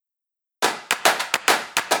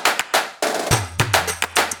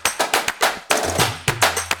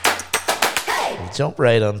jump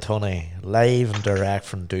right on, Tony. Live and direct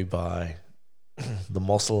from Dubai. The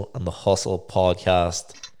Muscle and the Hustle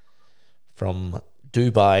podcast from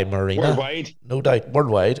Dubai Marina. Worldwide. No doubt,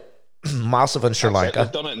 worldwide. Massive in Sri Lanka.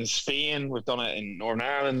 We've done it in Spain. We've done it in Northern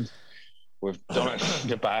Ireland. We've done it in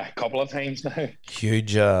Dubai a couple of times now.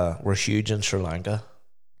 Huge. We're huge in Sri Lanka.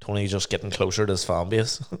 Tony's just getting closer to his fan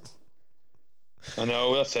base. I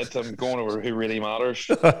know, that's it. I'm going over who really matters.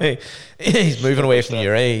 He's moving away from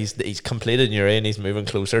Uri. He's completed Uri and he's moving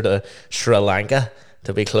closer to Sri Lanka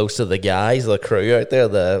to be close to the guys, the crew out there,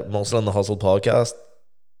 the Muscle and the Hustle podcast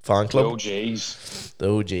fan club. The OGs. The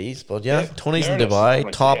OGs. But yeah, Tony's in there it is. Dubai,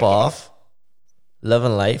 Like, top yeah. off,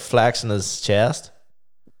 living life, flexing his chest.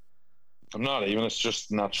 I'm not even. It's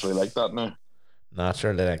just naturally like that now.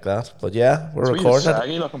 Naturally like that. But yeah, we're It's a wee bit recording it.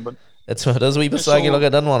 saggy looking, but It is a wee bit It's saggy. so- Look, I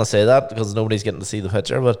didn't want to say that because nobody's getting to see the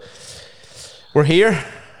picture, but we're here.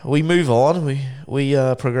 We move on. We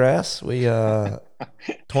progress.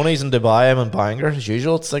 Tony's in Dubai. I'm in Bangor as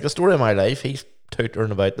usual. It's like a story of my life. He's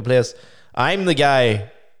tutoring about the place. I'm the guy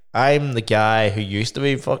who used to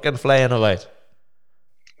be fucking flying about.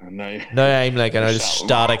 and now Now I'm like an You're old settling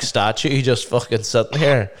static statue just fucking sitting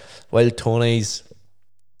here while Tony's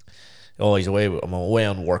he's away. I'm away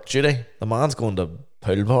on work duty. The man's going to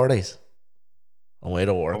pool parties. Away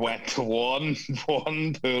to I work. went to one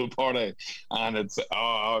pool party, and it's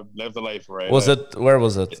live the life right. Was it? Where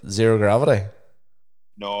was it? Zero Gravity.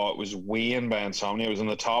 No, it was Wayne by Insomnia. It was on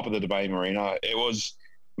the top of the Dubai Marina. It was,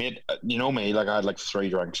 mate, you know me, like I had like 3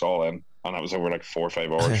 drinks all in, and it was over like 4 or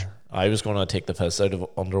 5 hours. I was going to take the piss out of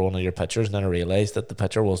under one of your pictures, and then I realised that the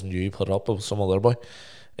picture wasn't you put up. It was some other boy.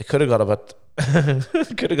 It could have got a bit,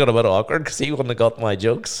 awkward because he wouldn't have got my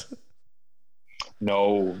jokes.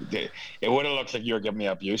 No, it would have looked like you were giving me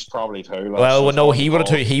abuse, probably too. Like, Well, so no, it's he would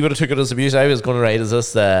have took it as abuse. I was going to write, is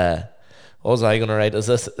this the? What was I going to write? Is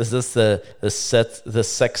this the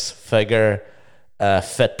 6-figure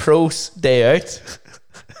Fit Pros day out?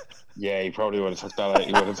 Yeah, he probably would have took that.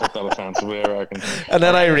 He would have took that offensively, I reckon. And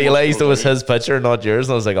then I realised it was his picture, not yours,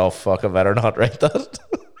 and I was like, oh fuck, I better not write that.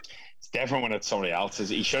 It's different when it's somebody else's.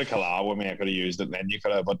 He should have collabed with me. I could have used it, and then you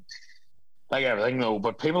could have. But like everything, though.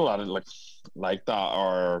 But people that like that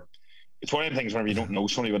are. It's one of the things whenever you don't know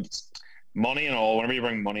somebody, but it's money and all. Whenever you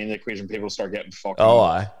bring money in the equation, people start getting fucking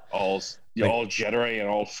Aye. all jittery and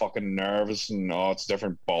all fucking nervous, and it's a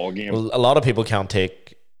different ball game. Well, a lot of people can't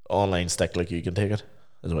take online stick like you can take it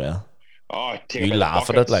as well. Take You a bit of laugh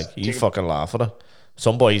at it, buckets, like you take a- fucking laugh at it.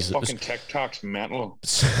 Some boys, Fucking TikTok's mental.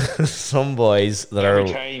 some boys that are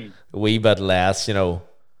Every time. a wee bit less,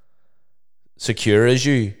 secure as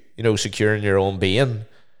you, secure in your own being.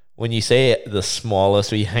 When you say the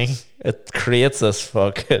smallest wee thing, it creates this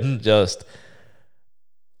fucking just,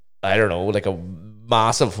 I don't know, like a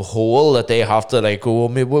massive hole that they have to like go,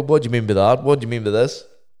 what do you mean by that? What do you mean by this?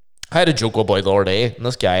 I had a joke about the other day, and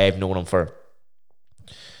this guy, I've known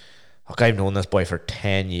this boy for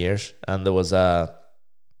 10 years, and there was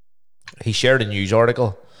he shared a news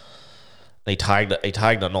article. And he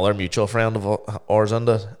tagged another mutual friend of ours in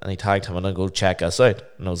it, and he tagged him in and go, check this out.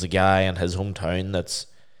 And there was a guy in his hometown that's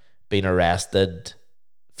been arrested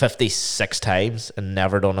 56 times and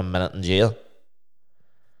never done a minute in jail.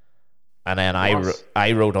 And then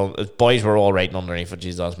I wrote on, boys were all writing underneath it,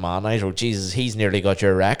 Jesus man. I wrote, Jesus, he's nearly got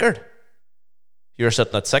your record. You're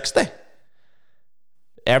sitting at 60.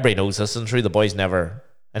 Everybody knows this isn't true. The boys never.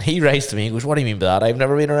 And he writes to me, he goes, what do you mean by that? I've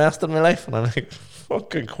never been arrested in my life. And I'm like,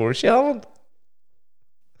 fucking course you haven't.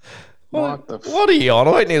 What are you on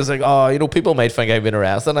about? And he was like, people might think I've been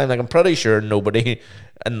arrested. And I'm like, I'm pretty sure nobody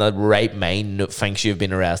in the right mind thinks you've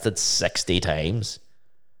been arrested 60 times.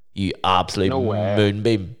 You absolute No way.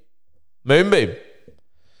 moonbeam.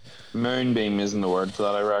 Moonbeam isn't the word for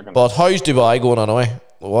that, I reckon. But how's Dubai going anyway?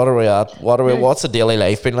 What are we at? What's the daily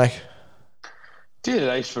life been like? Daily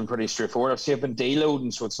life's been pretty straightforward. I've been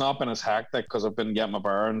deloading, so it's not been as hectic because I've been getting my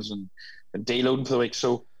burns and been deloading for the week.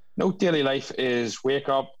 So no, daily life is wake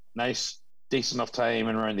up, nice, decent enough time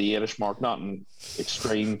and around the 8ish mark, nothing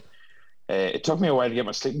extreme. It took me a while to get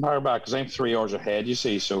my sleeping power back because I'm 3 hours ahead, you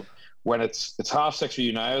see. So when it's 6:30 for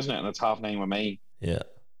you now, isn't it? And it's 9:30 with me.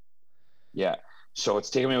 Yeah. So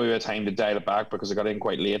it's taken me a wee bit of time to dial it back because I got in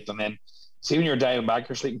quite late. And then see when you're dialing back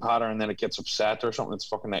your sleeping pattern and then it gets upset or something, it's a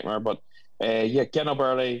fucking nightmare. But getting up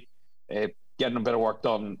early, getting a bit of work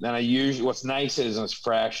done. Then what's nice is, and it's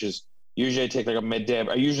fresh, is usually I take like a midday.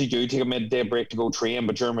 I usually do take a midday break to go train,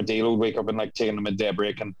 but during my deload week, I've been like taking a midday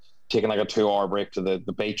break and taking like a 2-hour break to the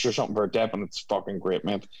beach or something for a dip, and it's fucking great,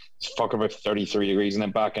 man. It's fucking about 33 degrees, and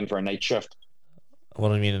then back in for a night shift. What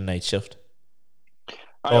do you mean a night shift?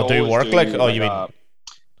 I do you always work like? Oh, you mean?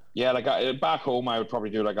 Yeah, back home I would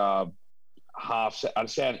probably do like a I'd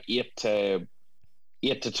say an 8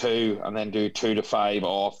 to 2, and then do 2 to 5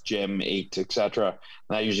 off, gym, eat, etc.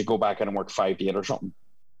 And I usually go back in and work 5 to 8 or something.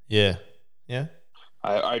 Yeah.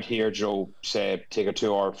 I'd hear Joe say take a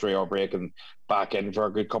 2 hour, 3 hour break and back in for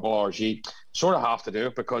a good couple hours. You sort of have to do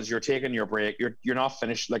it because you're taking your break. You're not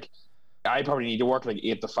finished. Like I probably need to work like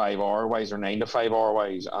 8 to 5 hour wise or 9 to 5 hour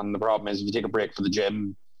wise. And the problem is if you take a break for the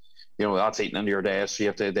gym, that's eating into your day, so you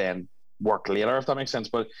have to then work later, if that makes sense.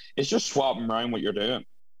 But it's just swapping around what you're doing.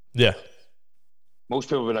 Yeah. Most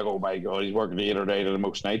people will be like, oh my God, he's working 8 or 9 of the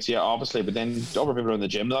most nights. Yeah, obviously, but then other people are in the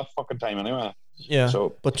gym that fucking time anyway. Yeah.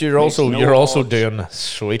 So but you're also doing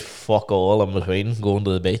sweet fuck all in between, going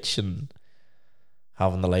to the beach and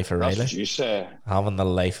having the life of Riley. That's what you say. Having the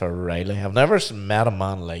life of Riley. I've never met a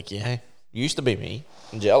man like you. Used to be me.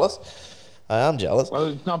 I'm jealous. I am jealous. Well,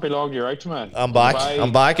 it's not be long. You're out, man. I'm back.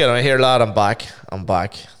 I'm back. And I hear, lad, I'm back.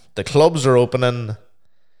 The clubs are opening.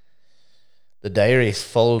 The diary's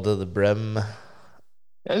full to the brim.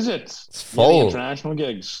 Is it? It's full. Any international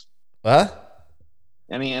gigs? What?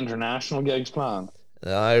 Any international gigs planned?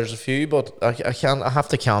 There's a few, but I can't. I have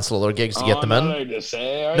to cancel other gigs to get them in. Not allowed to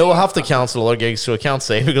say, No, I have to cancel other gigs, so I can't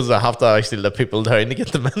say because I have to actually let people down to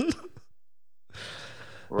get them in.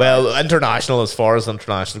 Right. Well, international, as far as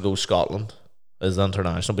international goes, Scotland is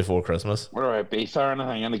international before Christmas. What about Ibiza or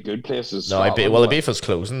anything? Any good places? No, Ibiza's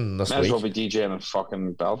closing this week. Might as well be DJing in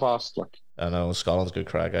fucking Belfast. Like. I know, Scotland's good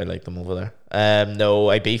crack. I like them over there. No,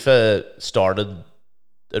 Ibiza started.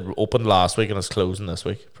 It opened last week and it's closing this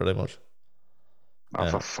week, pretty much. Oh,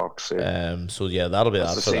 for fuck's sake. So yeah, that'll be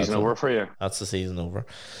That's the season over for you. That's the season over.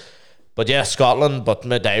 But yeah, Scotland. But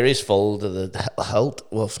my diary's full to the hilt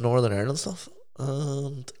with Northern Ireland stuff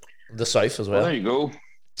and the South as well. There you go.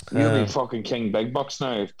 You'll be fucking King Big Bucks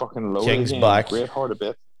now. Fucking low. King's back. Great hard a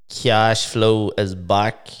bit. Cash flow is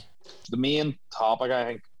back. The main topic, I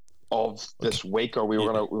think, of this week, or we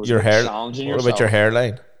were going to challenging yourself. What about your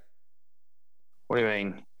hairline? What do you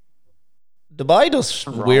mean? Dubai does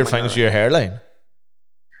weird things to your hairline.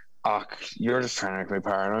 You're just trying to make me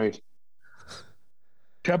paranoid.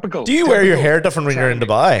 Typical. Do you wear your hair different when you're in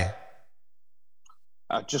Dubai?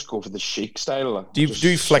 I just go for the chic style. Do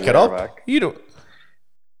you flick it up? Back. You don't.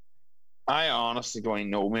 I honestly don't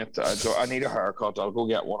know, mate. I need a haircut. I'll go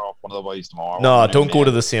get one off one of the boys tomorrow. No, don't go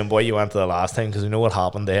to the same boy you went to the last time because you know what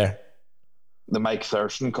happened there. The Mike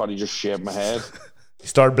Thurston cut. He just shaved my head. You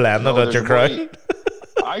start blending at your crown.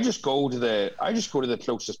 I just go to the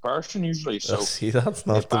closest person usually. So see, that's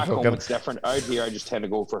not the back fucking. Home, it's different. Out here, I just tend to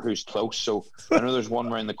go for who's close. So I know there's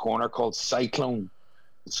one around the corner called Cyclone.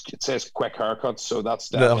 It says quick haircut, so that's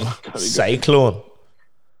definitely no, Cyclone.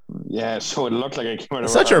 Yeah, so it looked like I came out of.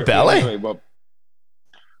 Is that your belly? Anyway, but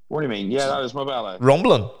what do you mean? Yeah, that is my belly.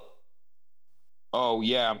 Rumbling. Oh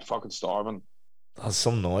yeah, I'm fucking starving. That's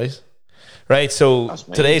some noise. Right, so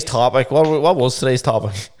today's topic. What was today's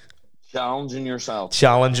topic? Challenging yourself.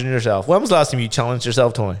 Challenging yourself. When was the last time you challenged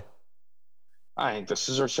yourself, Tony? I think this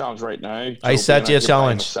is our challenge right now. I set you a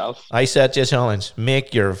challenge. I set you a challenge.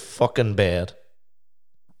 Make your fucking bed.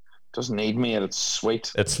 Doesn't need me, and it's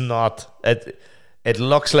sweet. It's not. It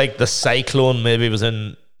looks like the cyclone maybe was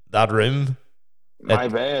in that room. My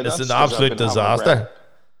bed. It's an absolute disaster.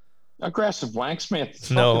 Aggressive wanks,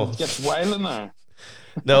 mate. No. It gets wild in there.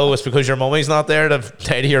 No, it's because your mummy's not there to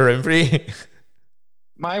tidy your room for you.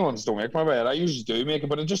 My ones don't make my bed. I usually do make it,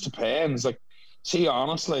 but it just depends. Like, see,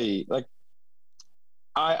 honestly, like,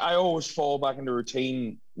 I always fall back into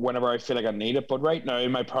routine whenever I feel like I need it. But right now,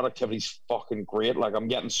 my productivity's fucking great. Like, I'm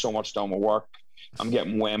getting so much done with work. I'm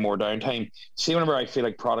getting way more downtime. See, whenever I feel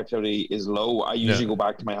like productivity is low, I usually go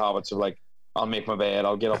back to my habits of like, I'll make my bed,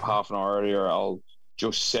 I'll get up half an hour earlier, I'll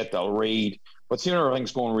just sit, I'll read. But see, whenever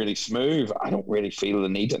everything's going really smooth, I don't really feel the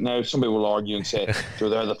need it now. Some people will argue and say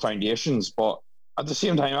they're the foundations, but at the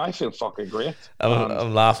same time, I feel fucking great.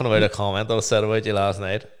 I'm laughing about a comment that was said about you last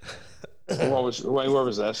night. Where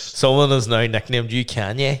was this? Someone has now nicknamed you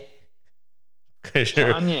Kanye.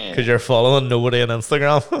 Because you're following nobody on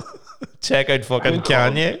Instagram. Check out fucking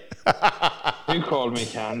Kanye. Who called me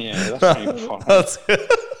Kanye? That's funny. That's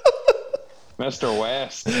Mr.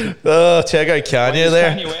 West. Oh, check out Kanye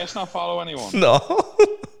there. Kanye West not follow anyone? No.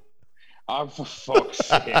 Oh, for fuck's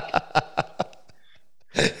sake.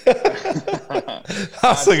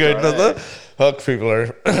 That's a good one, isn't it? Fuck, people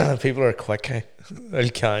are quick. Hey? El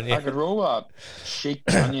Kanye. Like a robot. Chic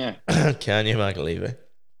Kanye. Kanye McAlevey.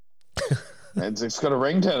 It's got a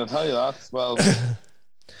ring to it, I'll tell you that. Well,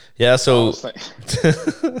 yeah, so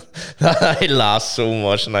I laughed so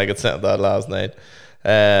much and I got sent that last night.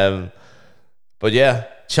 But yeah,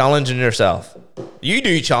 challenging yourself. You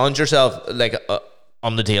do challenge yourself like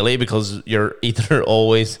on the daily because you're either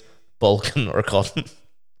always bulking or cutting.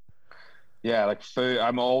 Yeah, like food.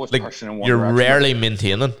 I'm always Like pushing in one you're direction. rarely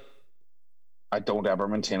maintaining. I don't ever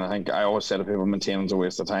maintain. I think I always say to people, maintenance is a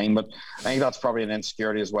waste of time. But I think that's probably an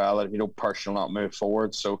insecurity as well, that if you don't push, you'll not move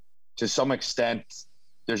forward. So to some extent,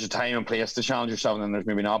 there's a time and place to challenge yourself, and then there's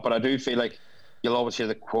maybe not. But I do feel like you'll always hear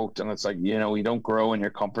the quote, and it's like, you know, you don't grow in your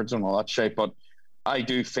comfort zone, all that shit. But I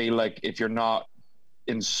do feel like if you're not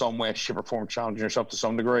in some way, shape, or form challenging yourself to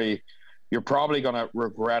some degree, you're probably going to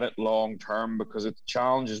regret it long term, because the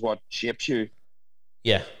challenge is what shapes you.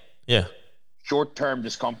 Yeah. Yeah. Short term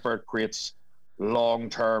discomfort creates long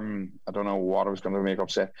term, I don't know what I was going to make up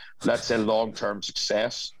say. Let's say long term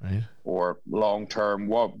success, Right. or long term.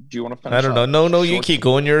 What do you want to finish? I don't know. No, you keep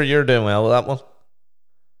going. You're doing well with that one.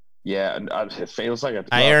 Yeah, and it feels like it.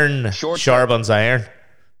 Iron sharpens iron.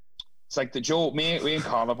 It's like me and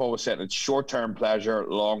Colin have always said, it's short term pleasure,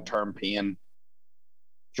 long term pain.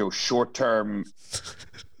 Joe, short term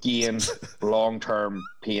gain, long term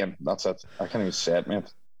pain. That's it. I can't even say it, mate.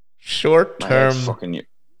 Short term fucking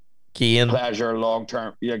gain, pleasure, long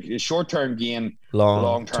term. Yeah, short term gain,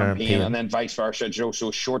 long term pain, pain, and then vice versa, Joe.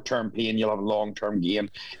 So short term pain, you'll have long term gain.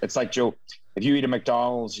 It's like, Joe, if you eat a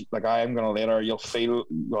McDonald's like I am gonna later, you'll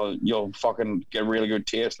fucking get really good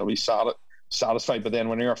taste. You'll be satisfied. But then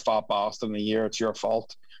when you're a fat bastard in a year, it's your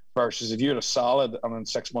fault. Versus if you had a salad and in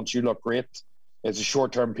 6 months you look great, it's a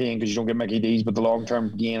short-term pain because you don't get Mickey D's, but the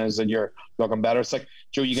long-term gain is that you're looking better. It's like,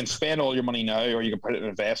 Joe, you can spend all your money now, or you can put it in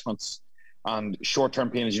investments. And short-term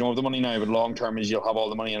pain is you don't have the money now, but long-term is you'll have all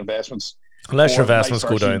the money in investments. Unless your investments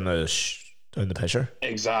go down the pitcher.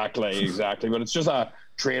 Exactly. But it's just a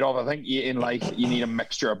trade-off. I think in life you need a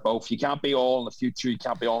mixture of both. You can't be all in the future. You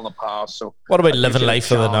can't be all in the past. So what about living life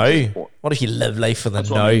for the now? What if you live life for the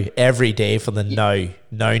now, every day for the now?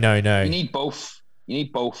 No. You need both.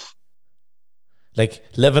 Like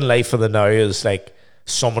living life for the now is like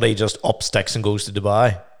somebody just up sticks and goes to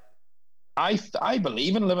Dubai. I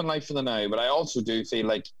believe in living life for the now, but I also do feel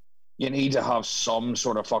like you need to have some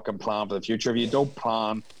sort of fucking plan for the future. If you don't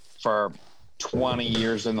plan for 20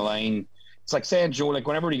 years in the line, it's like saying, Joe, like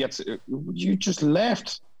whenever you just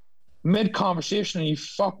left mid-conversation and you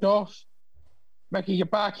fucked off. Mickey,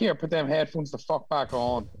 get back here. Put them headphones the fuck back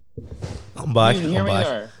on. I'm back. You hear me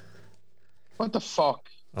there? What the fuck?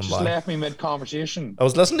 Left me mid-conversation. I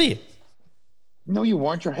was listening to you. No, you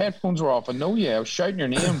weren't. Your headphones were off. I know you. I was shouting your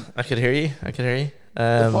name. I could hear you.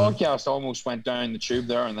 The podcast almost went down the tube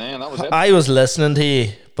there and then. That was it. I was listening to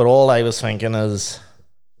you, but all I was thinking is,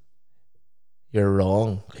 you're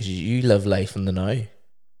wrong, because you live life in the now.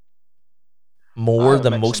 More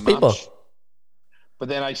than most people. But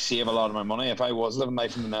then I save a lot of my money. If I was living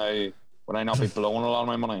life in the now, would I not be blowing a lot of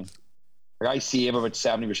my money? Like I save about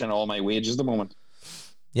 70% of all my wages at the moment.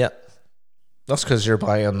 Yeah. That's because you're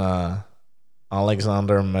buying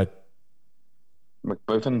Alexander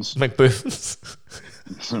McBuffins.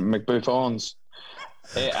 McBuffons.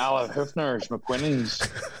 Alan Hufners, McQuinnings.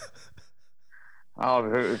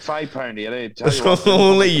 £5.80.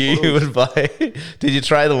 Only you would buy. Did you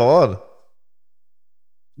try them on?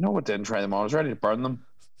 No, I didn't try them on. I was ready to burn them.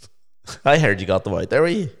 I heard you got them out there, were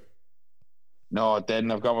you? No, I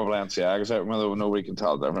didn't. I've got my Balenciagas out, whether nobody can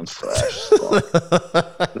tell the difference. Fresh.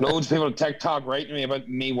 Loads of people on TikTok writing me about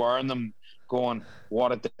me wearing them, going,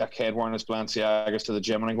 what a dickhead wearing his Balenciagas to the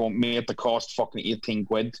gym. And I'm going, mate, the cost fucking 18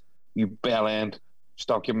 quid. You bell end.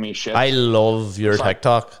 Stop giving me shit. I love your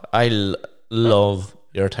TikTok. Love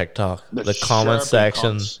your TikTok. The comment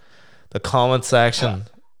section. The comment section. Yeah,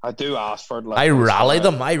 I do ask for it. I rally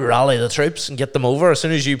them. I rally the troops and get them over. As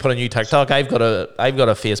soon as you put a new TikTok, I've got a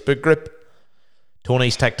Facebook group,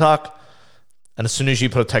 Tony's TikTok, and as soon as you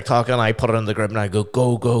put a TikTok in, I put it in the group and I go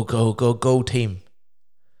team.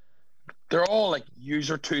 They're all like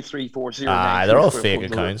user 2340. They're all fake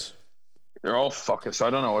accounts. They're all fucking. So I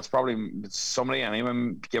don't know. It's probably somebody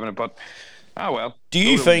anyone giving it, but well. Do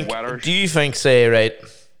you think? Say right,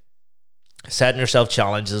 setting yourself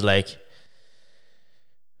challenges like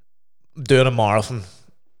doing a marathon.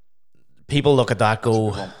 People look at that,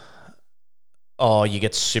 go, oh, you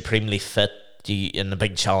get supremely fit in the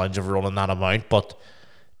big challenge of running that amount. But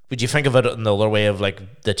would you think of it in the other way of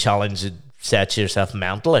like the challenge that sets yourself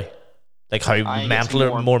mentally? Like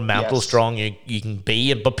how more mental strong you can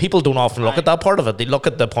be. But people don't often look at that part of it. They look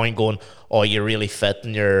at the point going, oh, you're really fit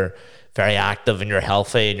and you're very active and you're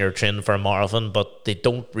healthy and you're training for a marathon, but they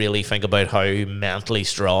don't really think about how mentally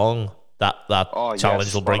strong that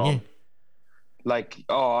challenge will bring you. Like,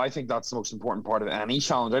 I think that's the most important part of any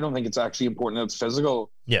challenge. I don't think it's actually important that it's physical.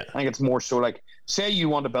 Yeah. I think it's more so like, say you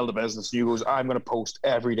want to build a business and you goes, I'm going to post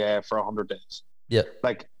every day for 100 days. Yeah.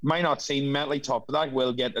 Like, might not seem mentally tough, but that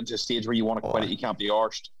will get into a stage where you want to quit it. You can't be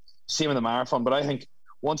arsed. Same in the marathon. But I think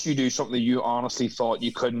once you do something that you honestly thought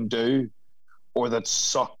you couldn't do, or that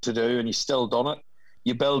sucked to do, and you still done it,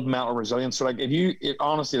 you build mental resilience. So like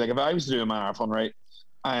honestly, like if I was to do a marathon, right,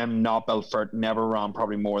 I am not built for it. Never ran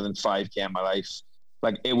probably more than 5K in my life.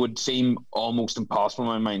 Like it would seem almost impossible in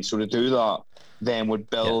my mind. So to do that then would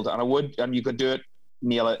build, and you could do it,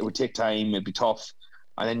 nail it. It would take time. It'd be tough,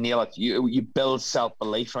 and then nail it. You build self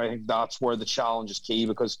belief. I think that's where the challenge is key,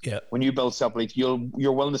 because when you build self belief, you're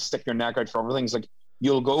willing to stick your neck out for everything. It's like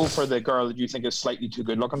you'll go for the girl that you think is slightly too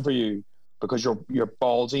good looking for you, because you're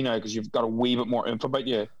ballsy now, because you've got a wee bit more info about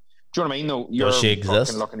you. Do you know what I mean? Though you're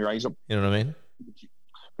fucking looking your eyes up. You know what I mean?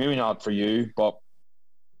 Maybe not for you, but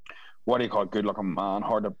what do you call it? Good looking man,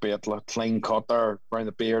 hard to beat, like clean cut there, around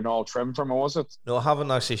the beard and all trim from it, was it? No, I haven't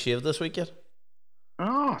actually shaved this week yet.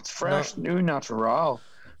 Oh, it's fresh, new, natural.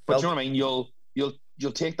 But you know what I mean? You'll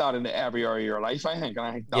take that into every area of your life, I think, and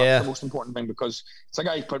I think that's the most important thing, because it's like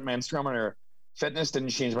I put my Instagram on there. Fitness didn't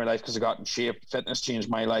change my life because I got in shape. Fitness changed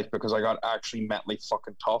my life because I got actually mentally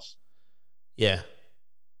fucking tough. Yeah.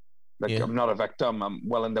 I'm not a victim. I'm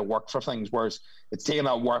willing to work for things. Whereas it's taking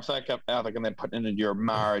that work ethic and then putting it into your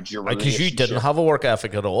marriage, your relationship. Because you didn't have a work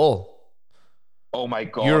ethic at all. Oh my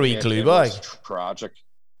God. You're a glue bag. Tragic.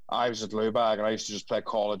 I was a glue bag, and I used to just play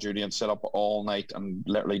Call of Duty and sit up all night and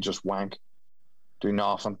literally just wank. Do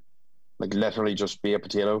nothing. Like literally just be a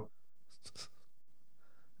potato.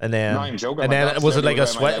 And then, no, I'm joking. And then was it like a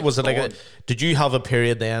sweat? Was it like a? Did you have a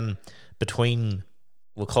period then between?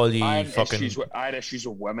 We'll call you I had issues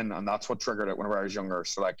with women, and that's what triggered it whenever I was younger.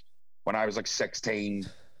 So like when I was like 16,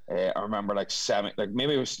 I remember like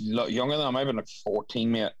maybe it was younger than that. I might have been like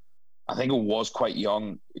 14, mate. I think it was quite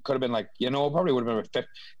young. It could have been like, probably would have been about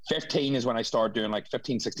 15 is when I started doing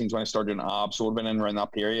 15, 16 is when I started doing abs. So it would have been in around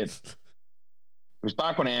that period. It was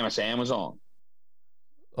back when MSN was on.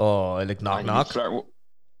 Oh, like knock knock. Don't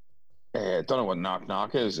know what knock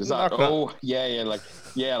knock is. Is that?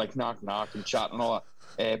 Like knock knock and chat and all that.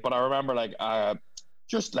 But I remember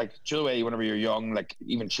just like the way whenever you're young, like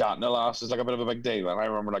even chatting to lass is like a bit of a big deal. And I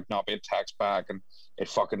remember like not being text back and it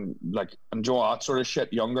fucking like enjoy that sort of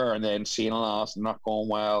shit younger, and then seeing a lass and not going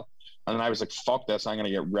well. And then I was like, fuck this, I'm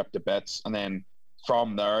gonna get ripped to bits. And then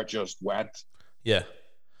from there it just went. Yeah.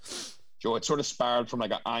 Joe, it sort of spiraled from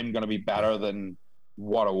like I'm gonna be better than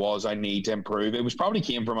what it was. I need to improve. It was probably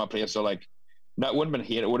came from a place of like, no, it wouldn't have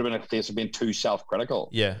been hate. It would have been a place of being too self-critical.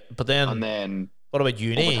 Yeah, but then what about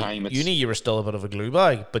uni? Uni, you were still a bit of a glue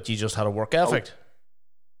bag, but you just had a work ethic.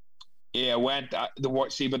 Yeah, the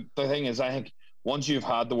work. See, but the thing is, I think once you've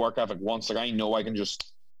had the work ethic once, like I know I can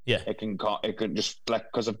just it can just flick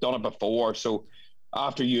because I've done it before. So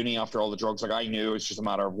after uni, after all the drugs, like I knew it's just a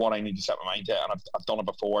matter of what I need to set my mind to, and I've done it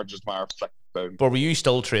before. Just a matter of flick, boom. But were you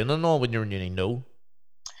still training all when you were in uni? No.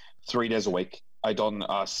 3 days a week. I done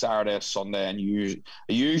Saturday, Sunday, and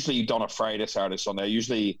I usually done a Friday, Saturday, Sunday. I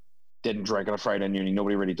usually didn't drink on a Friday in uni.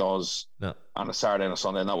 Nobody really does. No. On a Saturday and a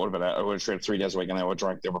Sunday, and that would have been it. I would have trained 3 days a week, and I would have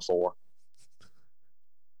drank the other 4.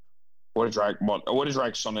 I would have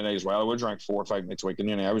drank Sunday night as well. I would have drank 4 or 5 nights a week in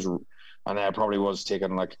uni. I probably was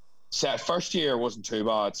taking first year wasn't too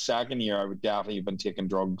bad. Second year, I would definitely have been taking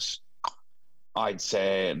drugs. I'd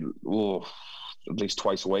say at least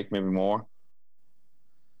twice a week, maybe more.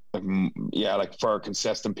 Like for a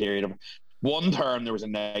consistent period of one term, there was a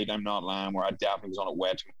night, I'm not lying, where I definitely was on it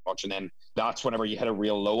way too much, and then that's whenever you hit a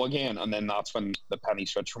real low again, and then that's when the penny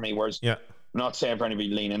switched for me. Whereas, I'm not saying for anybody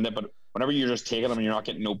lean into it, but whenever you're just taking them and you're not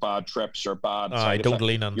getting no bad trips or bad, don't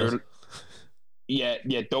lean on this.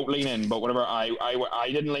 Don't lean in. But whenever I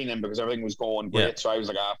didn't lean in because everything was going great, so I was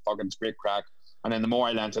like, fucking it's great crack. And then the more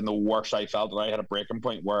I leant in, the worse I felt, and I had a breaking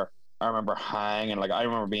point where I remember hanging, like I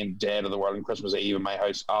remember being dead of the world on Christmas Eve in my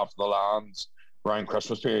house after the lands around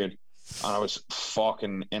Christmas period, and I was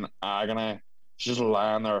fucking in agony, just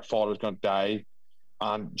lying there. I thought I was going to die,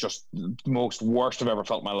 and just the most worst I've ever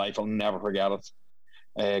felt in my life. I'll never forget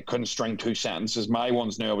it. Couldn't string 2 sentences. My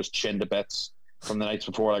ones knew I was chinned to bits from the nights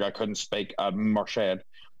before. Like I couldn't speak. I had mush head.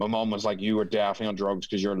 My mom was like, "You were definitely on drugs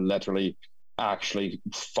because you're literally actually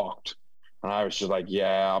fucked." And I was just like,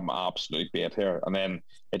 yeah, I'm absolutely bait here. And then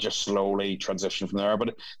it just slowly transitioned from there. But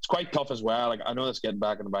it's quite tough as well. Like I know that's getting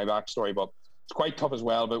back into my backstory, but it's quite tough as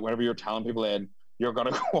well. But whenever you're telling people you're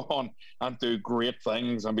going to go on and do great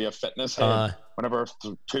things and be a fitness head, whenever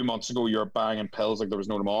 2 months ago you're banging pills like there was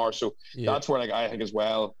no tomorrow. So that's where I think as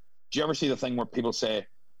well. Do you ever see the thing where people say,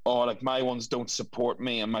 oh, like my ones don't support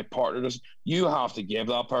me and my partner does? You have to give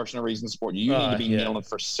that person a reason to support you. You need to be nailing it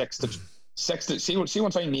for 6 to see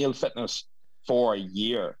once I nailed fitness for a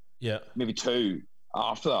year, maybe 2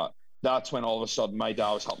 after that, that's when all of a sudden my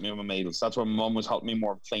dad was helping me with my meals. That's when my mum was helping me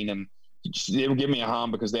more cleaning, they would give me a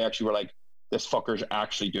hand because they actually were like, this fucker's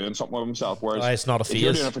actually doing something with himself. Whereas It's not a if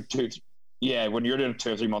you're doing phase. it for yeah, when you're doing it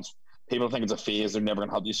 2 or 3 months, people think it's a phase. They're never going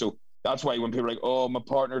to help you. So that's why when people are like, oh, my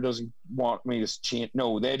partner doesn't want me to change.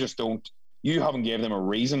 No, they just don't. You haven't given them a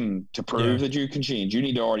reason to prove Yeah. that you can change. You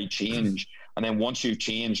need to already change. And then once you've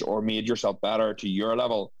changed or made yourself better to your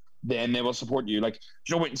level, then they will support you. Like,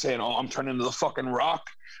 you know, waiting saying, oh, I'm turning into the fucking Rock.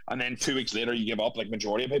 And then 2 weeks later, you give up, like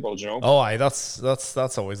majority of people, you know? Oh, aye, that's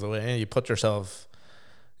always the way. You put yourself,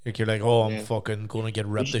 like, you're like, oh, I'm Yeah. fucking going to get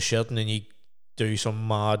ripped to shit, and then you do some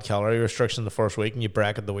mad calorie restriction the first week, and you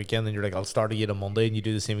break it the weekend, and you're like, I'll start again on Monday, and you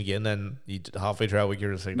do the same again, and you halfway through that week,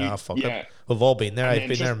 you're just like, nah, fuck Yeah. it. We've all been there. And I've then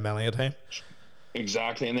been just- there many a time.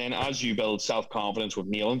 Exactly. And then as you build self-confidence with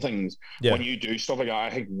nailing things, Yeah. when you do stuff like that, I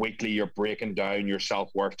think weekly you're breaking down your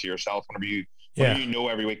self-worth to yourself. Whenever you know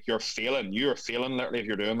every week you're failing literally if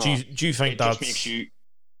you're doing that. Do you think it that's just makes you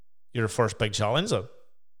your first big challenge, though?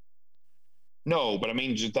 no, but I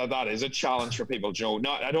mean that is a challenge for people, Joe.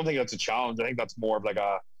 No, I don't think that's a challenge. I think that's more of like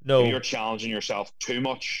No. if you're challenging yourself too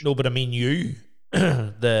much. No, but I mean you,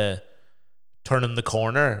 the turning the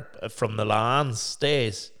corner from the Lands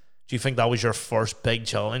days. Do you think that was your first big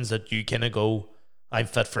challenge that you kind of go, I'm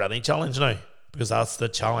fit for any challenge now? Because that's the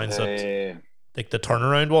challenge that, like the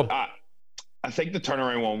turnaround one. I think the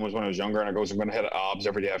turnaround one was when I was younger, and I goes, I'm going to hit abs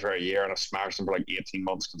every day for a year, and I smashed them for like 18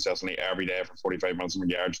 months consistently every day for 45 minutes in my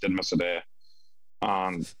garage, didn't miss a day.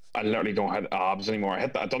 And I literally don't have abs anymore. I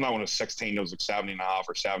done that when I was 16. It was like 17 and a half,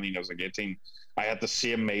 or 17. It was like 18. I had the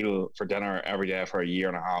same meal for dinner every day for a year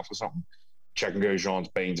and a half or something. Chicken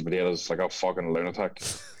goujons, beans, and potatoes, like a fucking lunatic.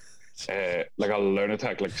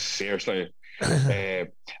 Like seriously. And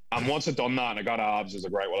once I'd done that and I got abs, I was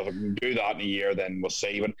like, right, well, if I can do that in a year, then we'll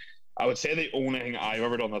see. But I would say the only thing I've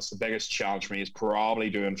ever done that's the biggest challenge for me is probably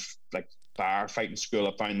doing like firefighting school.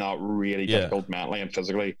 I found that really difficult mentally and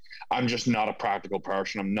physically. I'm just not a practical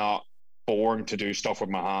person. I'm not born to do stuff with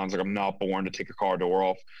my hands. Like, I'm not born to take a car door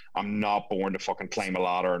off. I'm not born to fucking climb a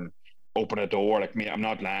ladder and open a door. Like me, I'm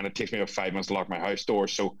not lying. It takes me about 5 minutes to lock my house door.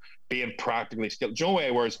 So being practically skilled, do you know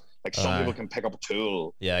way, whereas like some people can pick up a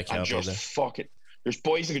tool I can't and just fuck it. There's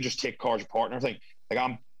boys that can just take cars apart and everything.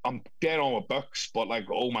 Like I'm dead on with books, but like,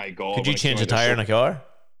 oh my god, could you change a tire in a car?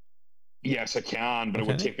 Yes, I can, but it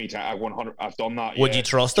would take me to 100. I've done that. Would you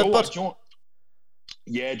trust it? But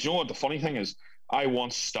yeah, do you know what the funny thing is? I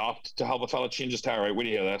once stopped to help a fella change his tire. Right, wait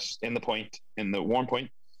to hear this. In the warm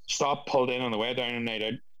point, stopped, pulled in on the way down and night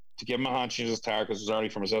out to give him a hand, change his tire because it was early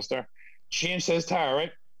for my sister. Changed his tire,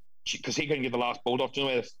 right? Because he couldn't get the last bolt off. Do you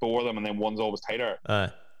know, there's 4 of them, and then one's always tighter.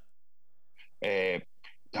 I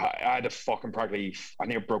had to fucking practically. I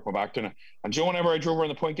nearly broke my back doing it. And do you know, whenever I drove around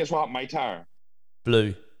the point, guess what happened? My tire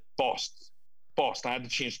blew. Bust. I had to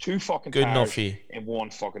change 2 fucking Good tires enough for you. in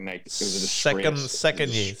one fucking night. It was a disgrace.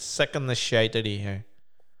 Second the shite out of you here.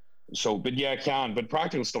 So, but yeah, I can. But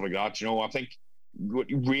practical stuff like that, you know, I think what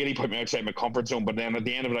really put me outside my comfort zone. But then at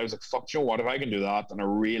the end of it, I was like, fuck, you know what? If I can do that, and I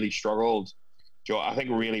really struggled. Joe, I think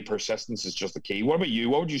really persistence is just the key. What about you?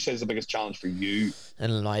 What would you say is the biggest challenge for you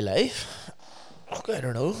in my life? Look, I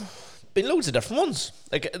don't know. Been loads of different ones.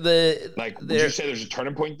 Would you say there's a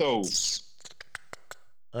turning point though?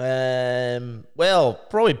 Well,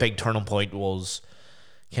 probably big turning point was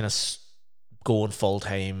kind of going full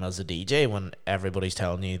time as a DJ when everybody's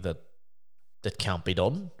telling you that can't be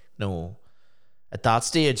done. No, at that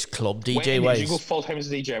stage, club DJ when wise, did you go full time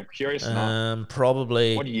as a DJ? I'm curious.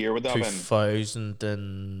 Probably what year would that have been?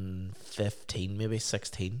 2015, maybe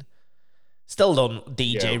 16. Still done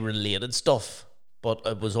DJ related stuff, but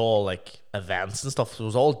it was all like events and stuff. It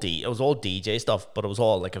was all DJ stuff, but it was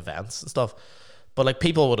all like events and stuff. But like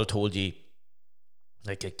people would have told you,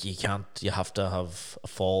 like you can't. You have to have a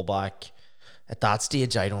fallback. At that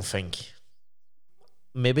stage, I don't think.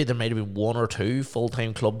 Maybe there might have been 1 or 2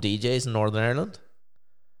 full-time club DJs in Northern Ireland.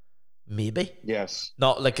 Maybe. Yes.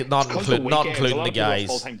 Not including the guys.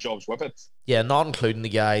 Full-time jobs with it. Yeah, not including the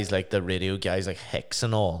guys like the radio guys like Hicks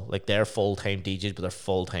and all. Like they're full-time DJs, but they're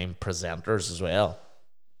full-time presenters as well.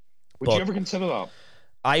 Would you ever consider that?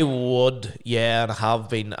 I would, yeah, and I have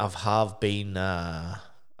been.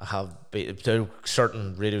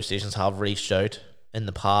 Certain radio stations have reached out in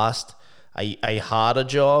the past. I had a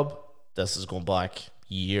job. This is going back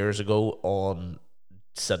years ago on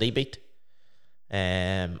City Beat.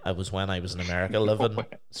 It was when I was in America living.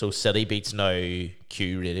 So City Beat's now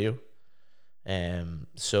Q Radio.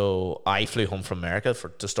 So I flew home from America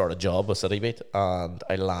to start a job with City Beat, and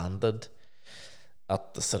I landed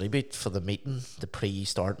at the City Beat for the meeting, the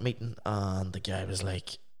pre-start meeting, and the guy was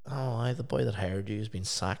like, "Oh, the boy that hired you has been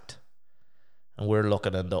sacked," and we're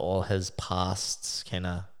looking into all his past kind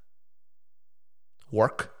of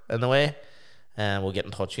work in a way. And we'll get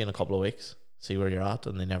in touch with you in a couple of weeks, see where you're at.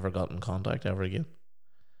 And they never got in contact ever again.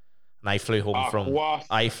 And I flew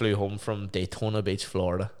home from Daytona Beach,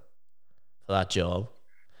 Florida, for that job.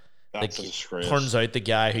 That's a disgrace. Turns out the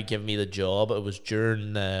guy who gave me the job, it was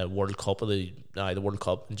during the World Cup the World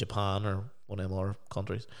Cup in Japan or one of them other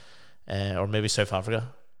countries, or maybe South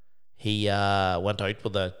Africa. He went out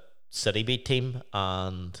with a City Beat team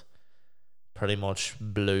and pretty much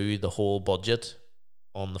blew the whole budget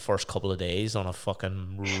on the first couple of days on a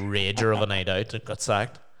fucking rager of a night out and got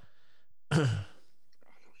sacked.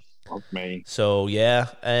 Fuck me. So yeah,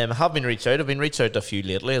 I have been reached out. I've been reached out to a few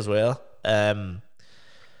lately as well.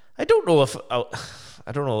 I don't know if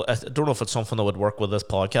it's something that would work with this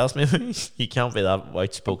podcast. Maybe you can't be that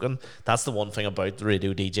outspoken. That's the one thing about the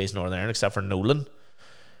radio DJs in Northern Ireland, except for Nolan.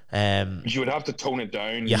 You would have to tone it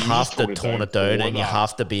down. You have to tone it down, and you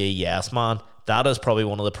have to be a yes man. That is probably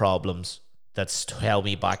one of the problems that's held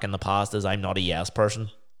me back in the past. Is I'm not a yes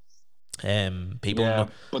person. People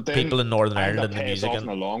in Northern Ireland in the music in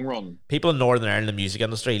the long run. People in Northern Ireland in the music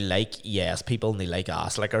industry like yes people, and they like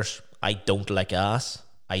ass lickers. I don't like ass.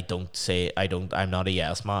 I'm not a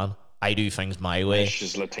yes man. I do things my way.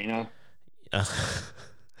 She's Latina.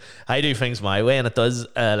 I do things my way, and it does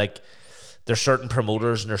there's certain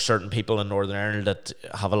promoters and there's certain people in Northern Ireland that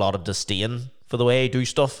have a lot of disdain for the way I do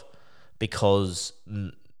stuff, because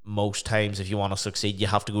most times if you want to succeed you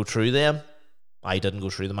have to go through them. I didn't go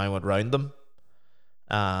through them, I went round them,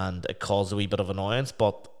 and it caused a wee bit of annoyance.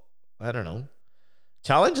 But I don't know,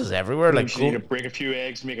 challenges everywhere. Like you need to break a few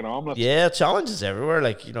eggs to make an omelette. Yeah, challenges everywhere.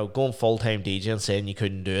 Like, you know, going full-time DJ and saying you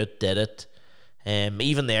couldn't do it, did it.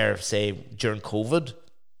 Even there, say during COVID,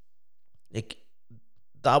 like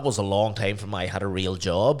that was a long time from I had a real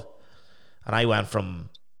job, and I went from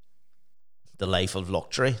the life of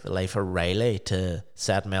luxury, the life of Riley, to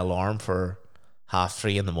setting my alarm for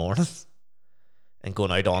 3:30 in the morning and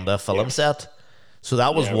going out on the film set. So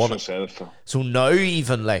that was one. So now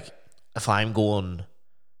even like if I'm going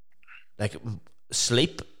like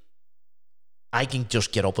sleep, I can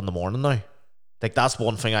just get up in the morning now. Like that's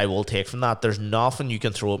one thing I will take from that. There's nothing you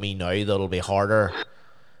can throw at me now that'll be harder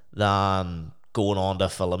than going on the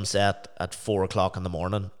film set at 4:00 in the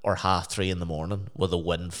morning or 3:30 in the morning with the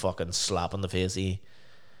wind fucking slapping the face of you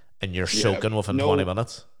and you're soaking within 20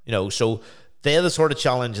 minutes. You know, so they're the sort of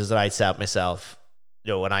challenges that I set myself,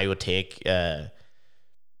 you know, and I would take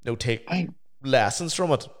lessons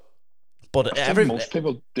from it. But most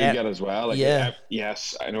people do get as well. Like,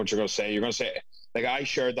 yes, I know what you're going to say. You're going to say, like, I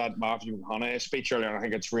shared that Matthew McConaughey speech earlier, and I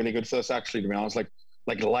think it's really good for this, actually, to be honest.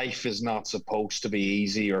 Like life is not supposed to be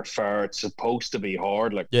easy or fair. It's supposed to be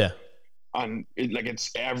hard. Like, yeah. And it's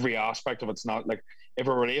every aspect of it's not like if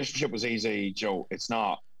a relationship was easy, Joe, it's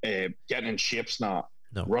not. Getting in shape's not.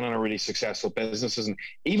 No. Running a really successful business isn't.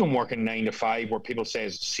 Even working 9 to 5 where people say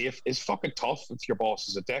it's safe is fucking tough if your boss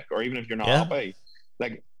is a dick, or even if you're not happy.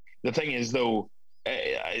 Like, the thing is, though,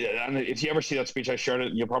 and if you ever see that speech I shared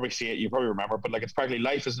it, you'll probably see it, you probably remember, but like it's practically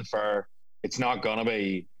life isn't fair. It's not gonna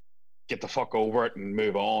be get the fuck over it and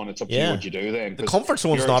move on. It's up to you what you do then. The comfort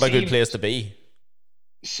zone's not a good place to be.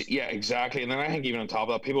 Yeah, exactly. And then I think even on top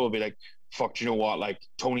of that, people will be like, fuck, you know what? Like,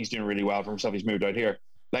 Tony's doing really well for himself. He's moved out here.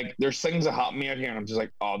 Like, there's things that happen to me out here, and I'm just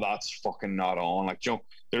like, oh, that's fucking not on. Like, you know,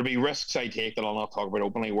 there'll be risks I take that I'll not talk about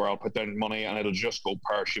openly, where I'll put down money and it'll just go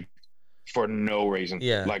parachute for no reason.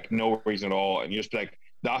 Yeah. Like, no reason at all. And you just be like,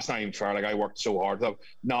 that's not even fair. Like, I worked so hard.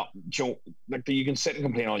 Not, you know, like, you can sit and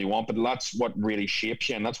complain all you want, but that's what really shapes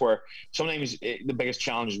you. And that's where sometimes the biggest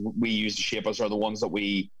challenges we use to shape us are the ones that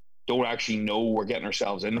we don't actually know we're getting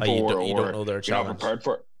ourselves in for, you don't know their challenge. Not prepared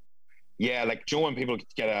for. Yeah, like, Joe, when people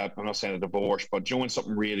get I'm not saying a divorce, but Joe, when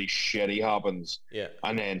something really shitty happens,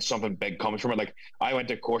 and then something big comes from it. Like, I went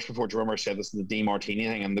to a course before, do you remember I said this is the D Martini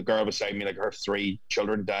thing, and the girl beside me, like, her 3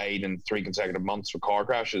 children died in 3 consecutive months with car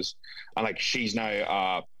crashes, and like she's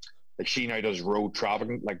now she now does road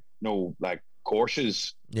traffic,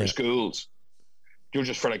 courses for schools. You're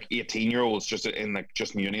just for like 18-year-olds just in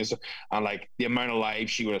uni and stuff. And like the amount of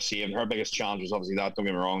lives she would have saved, her biggest challenge was obviously that. Don't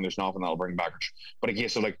get me wrong, there's nothing that'll bring back. But in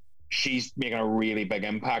case of like, she's making a really big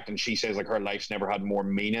impact, and she says like her life's never had more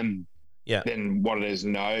meaning than what it is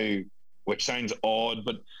now, which sounds odd,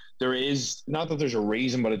 but there is, not that there's a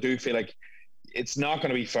reason, but I do feel like it's not going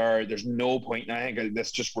to be fair. There's no point, and I think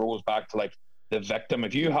this just rolls back to like the victim.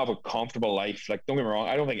 If you have a comfortable life, like, don't get me wrong,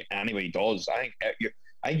 I don't think anybody does. I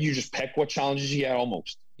think you just pick what challenges you get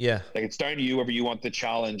almost. Yeah. Like, it's down to you whether you want the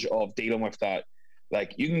challenge of dealing with that.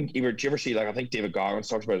 Like, you can either, do you ever see, like, I think David Goggins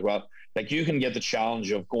talks about it as well, like, you can get the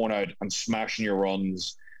challenge of going out and smashing your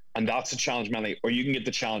runs, and that's a challenge mentally, or you can get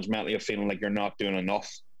the challenge mentally of feeling like you're not doing enough.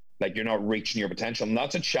 like you're not reaching your potential, and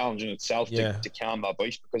that's a challenge in itself to calm that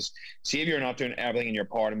voice. Because see if you're not doing everything in your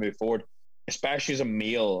power to move forward, especially as a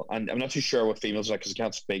male, and I'm not too sure what females are like because I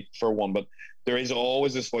can't speak for one, but there is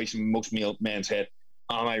always this voice in most men's head: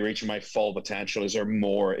 am I reaching my full potential? Is there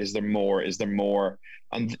more? Is there more? Is there more?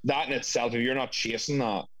 And that in itself, if you're not chasing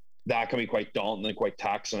that, that can be quite daunting and quite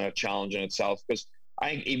taxing and a challenge in itself. Because I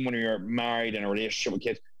think even when you're married in a relationship with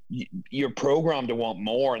kids, you're programmed to want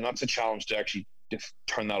more, and that's a challenge to actually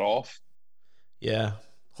turn that off. Yeah,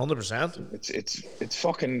 100%. It's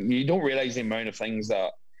fucking. You don't realize the amount of things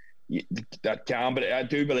that can. But I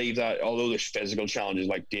do believe that although there's physical challenges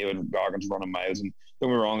like David Goggins running miles, and don't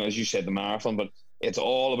get me wrong, as you said, the marathon, but it's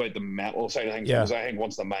all about the mental side of things. Yeah. Because I think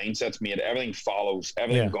once the mindset's made, everything follows,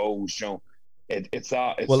 everything goes. You know, it's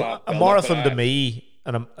that. It's well, that a marathon to me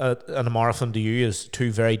and a marathon to you is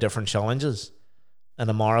two very different challenges. And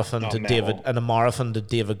a marathon to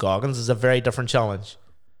David Goggins is a very different challenge.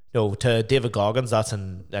 No, to David Goggins, that's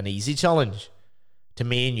an easy challenge. To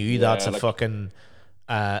me and you, that's a fucking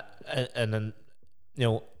a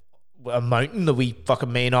mountain that we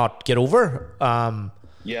fucking may not get over. I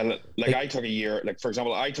took a year. Like for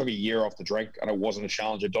example, I took a year off the drink, and it wasn't a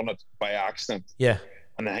challenge. I'd done it by accident. Yeah.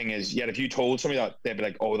 And the thing is, if you told somebody that, they'd be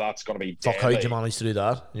like, "Oh, that's gonna be fuck." How did you manage to do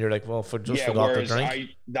that? And you're like, "Well, forgot the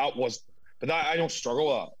drink." But I don't struggle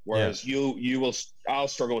with that. Whereas I'll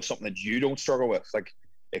struggle with something that you don't struggle with. Like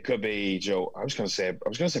it could be, Joe. I was gonna say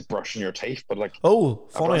brushing your teeth, but like,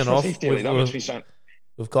 funny enough,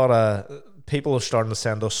 we've got people are starting to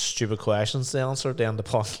send us stupid questions to answer down the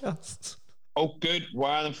podcast. Oh, good.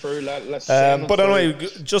 Wire them through. Let's. But anyway,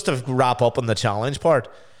 just to wrap up on the challenge part,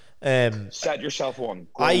 set yourself one.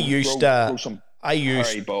 I used to,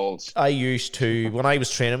 when I was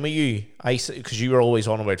training with you, because you were always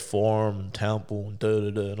on about form and tempo and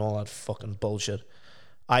and all that fucking bullshit.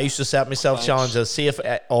 I used to set myself challenges, see if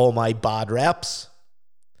all my bad reps.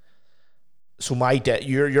 So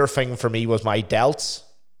your thing for me was my delts.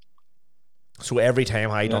 So every time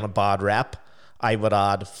I done a bad rep, I would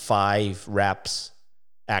add 5 reps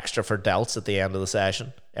extra for delts at the end of the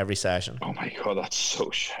session, every session. Oh my God, that's so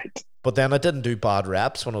shit. But then I didn't do bad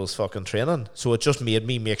reps when I was fucking training. So it just made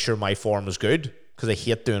me make sure my form was good, because I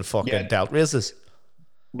hate doing fucking delt raises.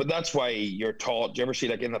 But that's why you're taught. Do you ever see,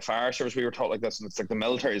 like in the fire service, we were taught like this, and it's like the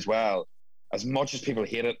military as well. As much as people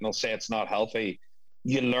hate it and they'll say it's not healthy,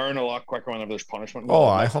 you learn a lot quicker whenever there's punishment. Oh,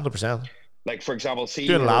 100%. Like for example, see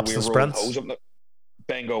doing laps and sprints. Hose up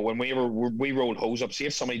bingo, when we rolled hose up, see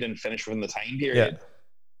if somebody didn't finish within the time period.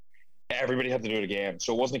 Yeah. Everybody had to do it again.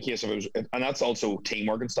 So it wasn't a case of it was, and that's also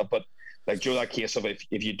teamwork and stuff. But like Joe, that case of if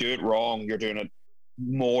you do it wrong, you're doing it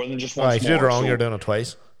more than just once. If you do it wrong, you're doing it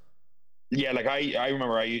twice. Yeah, like I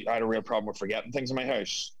remember I had a real problem with forgetting things in my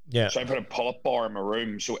house. Yeah. So I put a pull-up bar in my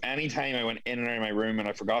room. So anytime I went in and out of my room and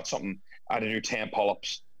I forgot something, I had to do 10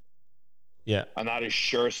 pull-ups. Yeah. And that is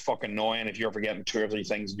sure as fucking annoying if you're forgetting 2 or 3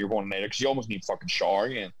 things and you're going later, because you almost need fucking shower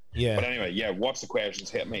again. Yeah. But anyway, what's the questions?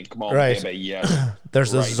 Hit me. Come on, right. baby. Yeah.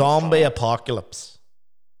 There's a zombie apocalypse.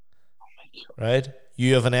 Oh my God. Right?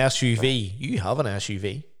 You have an SUV. You have an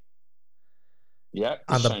SUV. Yeah.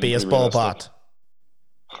 And a baseball bat.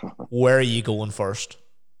 Where are you going first?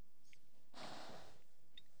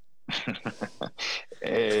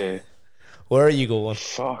 Where are you going?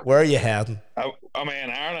 Fuck. Where are you heading? Am I in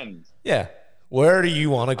Ireland? Yeah. Where do you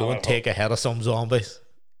want to go and take ahead of some zombies?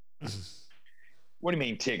 What do you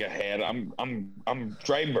mean take ahead? I'm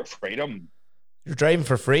driving for freedom. You're driving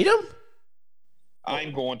for freedom?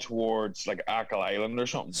 I'm going towards like Achill Island or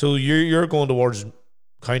something. So you're going towards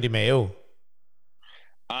County Mayo.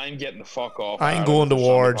 I'm getting the fuck off. I'm going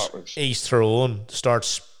towards East Tyrone to start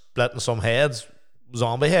splitting some heads,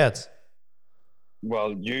 zombie heads.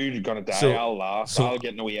 Well, you're gonna die. I'll laugh. I'll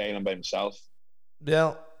get in a wee island by myself.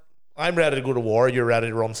 Yeah, I'm ready to go to war. You're ready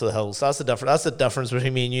to run to the hills. That's the difference. That's the difference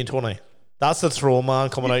between me and you, Tony. That's the throw man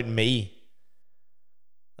coming out in me.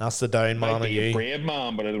 That's the down man of you. A brave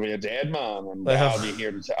man, but it'll be a dead man. And I'll be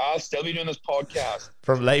here to say, I'll still be doing this podcast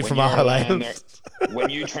from Achill Island. When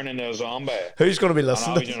you turn into a zombie, who's going to be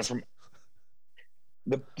listening? I'll be doing it from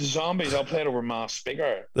the zombies. I'll play it over my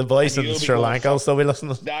speaker. The voice in Sri Lanka will still be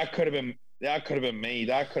listening. That could have been me. That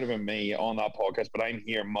could have been me on that podcast. But I'm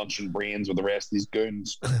here munching brains with the rest of these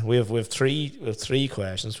goons. We have 3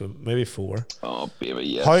 questions, maybe 4. Oh baby,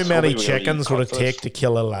 yes. How many chickens would it take to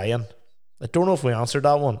kill a lion? I don't know if we answered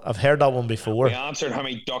that one. I've heard that one before. We answered how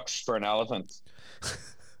many ducks for an elephant.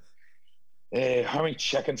 How many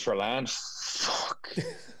chickens for a lion? Fuck.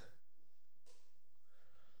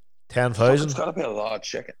 10,000. It's got to be a lot of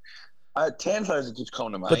chicken. 10,000 keeps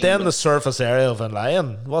coming to mind. But then the surface area of a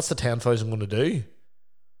lion, what's the 10,000 going to do?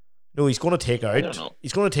 No, he's going to take I don't out. know.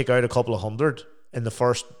 He's going to take out a couple of hundred in the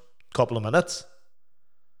first couple of minutes.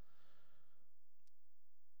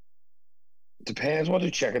 Depends. What do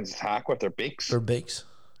chickens attack with their beaks? Their beaks,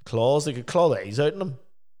 claws. They could claw the eyes out in them.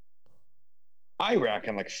 I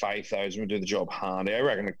reckon like 5,000 would do the job handy. I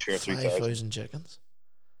reckon like 2,000 or 3,000. 5,000 chickens.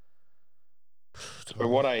 Or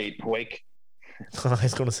what I eat per week. I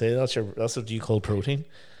was going to say that's what you call protein.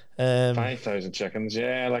 5,000 chickens.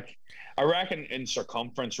 Yeah, like I reckon in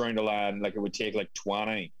circumference around the land, like it would take like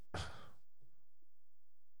 20.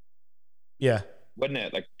 Yeah, Wouldn't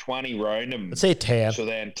it? Like 20 round them. let's say 10. So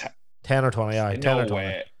then 10 or 20, aye. 10 no or 20.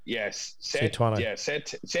 way. Yes. Say 20. Yeah, say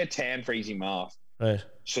 10 for easy math. Right.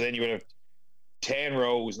 So then you would have 10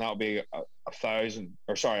 rows, and that would be 1,000,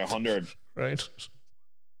 or sorry, 100. Right.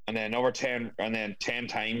 And then over 10, and then 10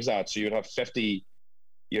 times that. So you'd have 50.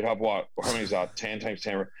 You'd have what? How many is that? 10 times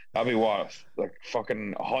 10. That'd be what? Like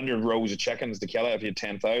fucking 100 rows of chickens to kill it if you had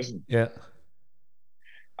 10,000. Yeah.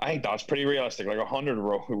 I think that's pretty realistic. Like 100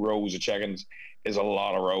 rows of chickens is a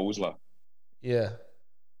lot of rows, like. Yeah.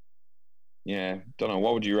 Yeah, don't know.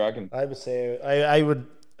 What would you reckon? I would say I would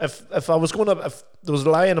if I was going to if there was a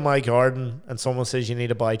lion in my garden and someone says you need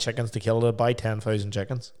to buy chickens to kill it, buy 10,000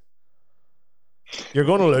 chickens. You're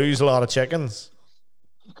going to lose a lot of chickens,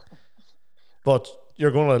 but you're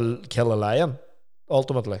going to kill a lion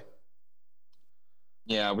ultimately.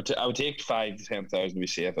 Yeah, I would take 5,000 to 10,000 to be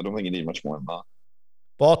safe. I don't think you need much more than that.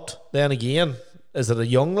 But then again, is it a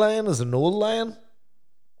young lion? Is it an old lion?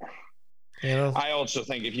 You know? I also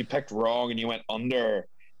think if you picked wrong and you went under,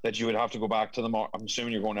 that you would have to go back to the market. I'm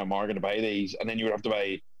assuming you're going to a market to buy these, and then you would have to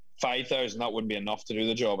buy 5,000. That wouldn't be enough to do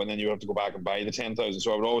the job, and then you would have to go back and buy the 10,000.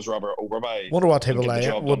 So I would always rather overbuy. Wonder what type of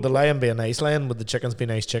lion? Would the lion be a nice lion? Would the chickens be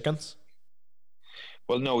nice chickens?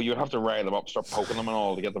 Well, no, you'd have to rile them up, start poking them and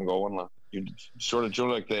all to get them going. Like you sort of,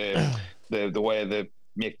 like the way they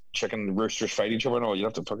make chicken roosters fight each other and all. You'd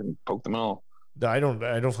have to fucking poke them and all. I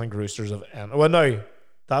don't think roosters have any. Well, no,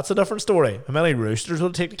 that's a different story. How many roosters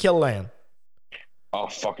would it take to kill a lion? Oh,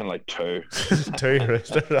 fucking like 2. 2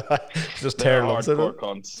 roosters. Just tear lots of hardcore it.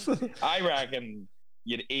 cunts. I reckon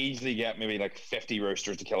you'd easily get maybe like 50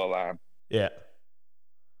 roosters to kill a lamb. Yeah.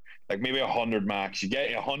 Like maybe 100 max. You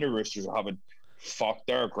get 100 roosters will have a fuck.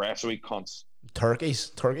 They're aggressive cunts.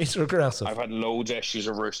 Turkeys are aggressive. I've had loads of issues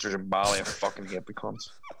of roosters in Bali. I fucking hate the cunts.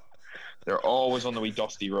 They're always on the wee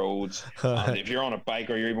dusty roads. And if you're on a bike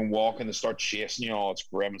or you're even walking, they start chasing you. Oh, it's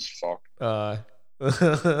grim as fuck.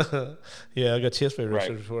 Yeah, I got chased by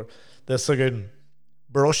roosters before. This is a good one.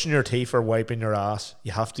 Brushing your teeth or wiping your ass.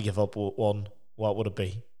 You have to give up one. What would it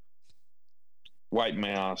be? Wipe my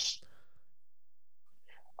ass.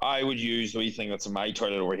 I would use the wee thing that's in my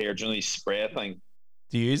toilet over here. Do you know the spray thing?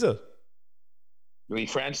 Do you use it? The wee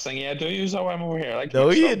French thing? Yeah, do you use that when I'm over here? Like,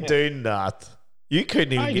 no, you do not. You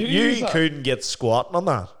couldn't even couldn't get squatting on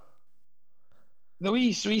that. The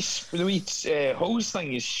wee hose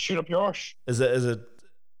thing you shoot up your arse. Is it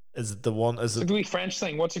the one? Is it the wee French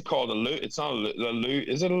thing? What's it called? A loo? It's not a loo.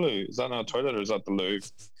 Is it a loo? Is that not a toilet or is that the loo?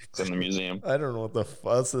 It's in the museum. I don't know what the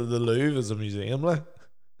fuss. The Louvre is a museum, like.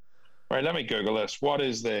 Right, let me Google this. What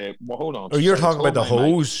is the? Well, hold on. Oh, you're talking about the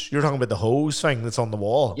hose. You're talking about the hose thing that's on the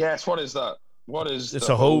wall. Yes. What is that? What is? It's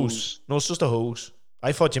a hose. No, it's just a hose.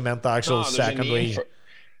 I thought you meant the actual secondary.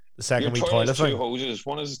 The second wee toilet thing. 2 hoses.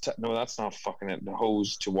 One is no, that's not fucking it. The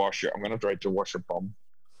hose to wash your. I'm gonna try to wash your bum.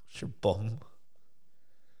 Your bum.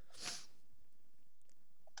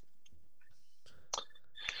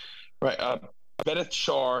 Right. Bennett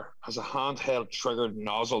shower has a handheld triggered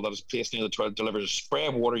nozzle that is placed near the toilet, delivers a spray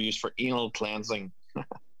of water used for anal cleansing.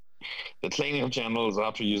 The cleaning of genitals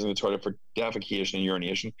after using the toilet for defecation and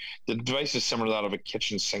urination. The device is similar to that of a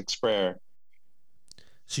kitchen sink sprayer.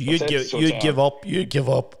 So you'd give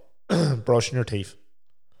up brushing your teeth.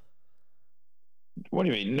 What do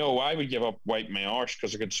you mean? No, I would give up wiping my arse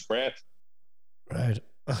because I could spray it. Right.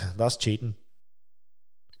 That's cheating.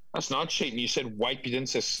 That's not cheating. You said wipe. You didn't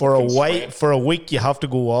say for a week. You have to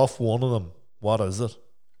go off one of them. What is it?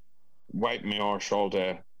 Wipe my arse all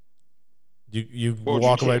day. You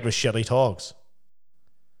walk about with shitty talks.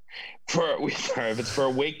 If it's for a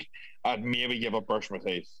week, I'd maybe give up brushing my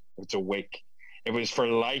teeth. If it's a week. If it was for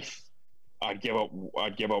life, I'd give up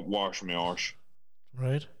washing my arse.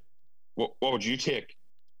 Right. What would you take?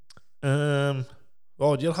 Well,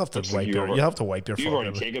 you'll have to wipe your. You have to wipe your. You've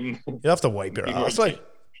already taken. You have to wipe your ass. Like.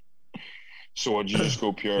 So would you just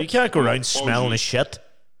go pure? You can't go around smelling of shit.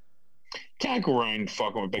 Can't go around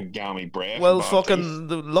fucking with big gammy breath. Well, fucking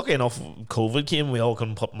lucky enough, COVID came. We all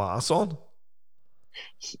couldn't put masks on.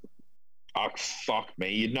 Oh, fuck me!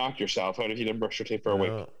 You'd knock yourself out if you didn't brush your teeth for a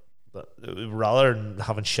week. But rather than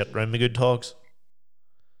having shit around me good talks.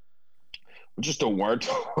 Just don't wear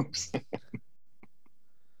tongs.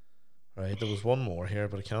 Right, there was one more here,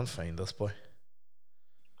 but I can't find this boy.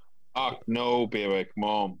 Ah, no, baby, come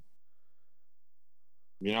on.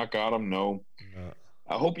 You not got him? No. No.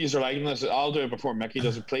 I hope you're liking this. I'll do it before Mickey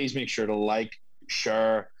does it. Please make sure to like,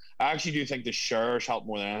 share. I actually do think the shares help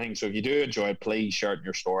more than anything. So if you do enjoy it, please share it in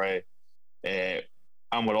your story. And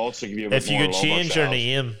would also give you a bit If you more could love change your ourselves.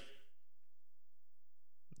 name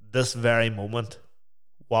this very moment,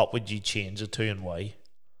 what would you change it to and why?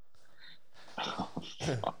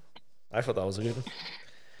 I thought that was a good one.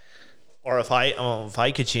 Or if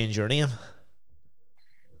I could change your name,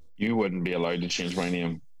 You wouldn't be allowed to change my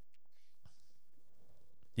name.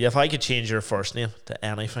 yeah, if I could change your first name to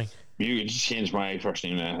anything, You could change my first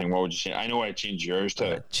name to anything. What would you change? I know I'd change yours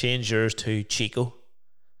to. change yours to Chico.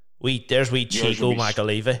 There's Yours Chico would be-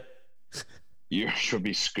 McAlevey. Yours would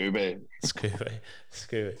be Scooby. Scooby.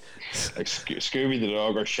 Like Scooby the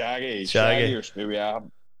dog or Shaggy. Shaggy. Shaggy or Scooby.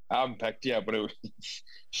 I haven't picked yet, but it was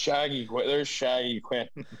Shaggy. There's Shaggy Quinn.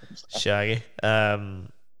 Shaggy.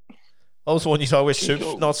 What was the one you talked about?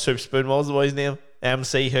 Chico. Not Soup Spoon. What was the boy's name?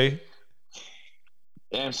 MC who?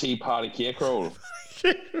 MC Patty Cake Roll.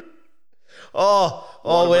 Oh,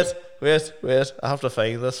 What wait. I have to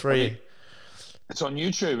find this for you. It's on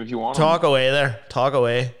YouTube if you want. Talk away there. Talk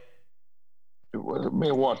away.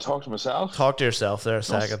 Me what? Talk to myself. Talk to yourself there a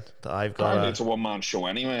second. It's a one-man show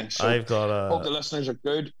anyway. So I've got hope the a. listeners are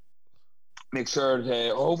good. Make sure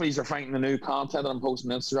that hopefully they're finding the new content that I'm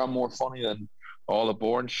posting on Instagram more funny than all the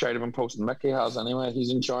boring shit I've been posting. Mickey has anyway.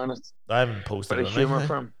 He's enjoying it. I haven't posted Bit of anything. humour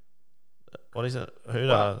from him. What is it? Who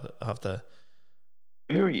do I have to?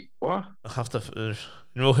 Who are you? What? I have to.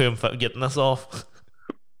 You know who I'm getting this off?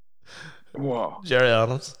 What? Jerry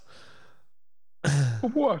Adams.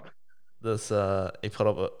 What? This he put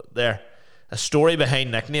up a story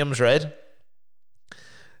behind nicknames, right?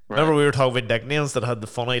 Remember we were talking about nicknames that had the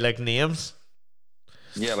funny like names.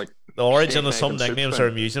 Yeah, like The origin Shake, of some Make 'em nicknames Soup are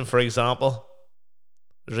amusing. For example,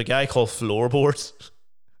 there's a guy called Floorboards,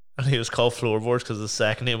 and he was called Floorboards because his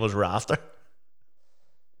second name was Rafter.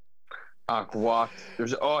 What?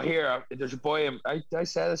 There's a boy. I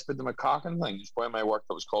said this, but the McCocken thing. There's a boy in my work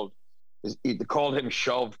that was called. They called him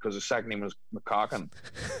Shove because his second name was McCocken.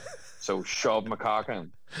 So Shove McCocken,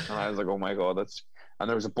 and I was like, oh my god, that's. And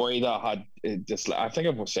there was a boy that had I think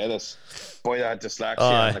I must say this. Boy that had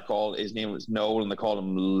dyslexia, and they called his name was Noel, and they called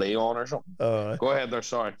him Leon or something. Go ahead, there.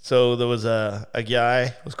 Sorry. So there was a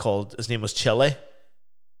guy his name was Chili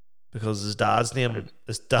because his dad's name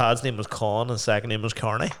was Con and his second name was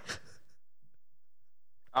Carney.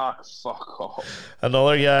 Fuck off.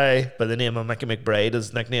 Another guy by the name of Mickey McBride,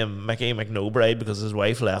 his nickname Mickey McNobride because his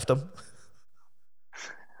wife left him.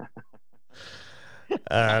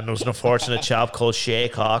 And there was an unfortunate chap called Shay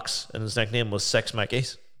Cox, and his nickname was Six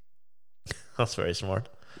Mickeys. That's very smart.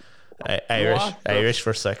 Irish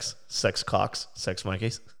for six Cox, Six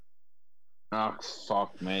Mickeys. Oh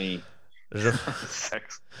fuck me. There's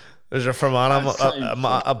Six. a Fermanagh,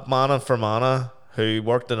 a man in Fermanagh who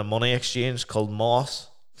worked in a money exchange called Moss.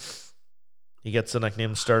 He gets the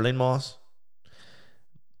nickname Sterling Moss.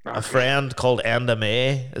 Okay. A friend called Enda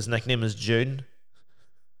May, his nickname is June.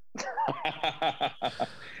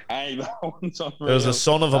 That one's unreal. There's a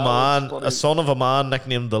son of a man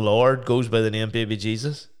nicknamed the Lord, goes by the name Baby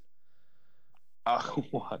Jesus.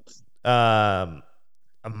 What?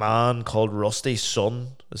 A man called Rusty's son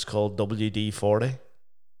is called WD-40.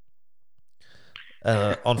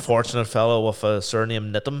 Unfortunate fellow with a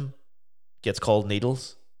surname Nittam gets called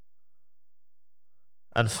Needles.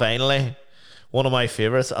 And finally, one of my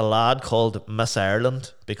favourites, a lad called Miss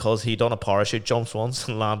Ireland because he done a parachute jumps once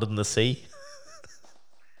and landed in the sea.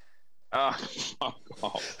 Fuck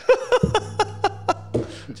off.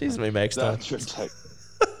 Jeez, me makes that. That's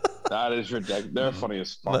ridiculous. That is ridiculous. They're funny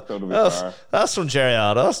as fuck, though, to be fair. That's from Jerry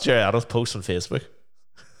Adams. That's Jerry Adams' post on Facebook.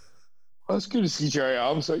 Well, it's good to see Jerry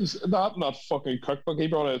Adams. He's not fucking cookbook he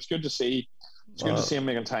brought out. It's good to see. It's good to see him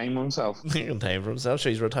making time for himself. Making time for himself. So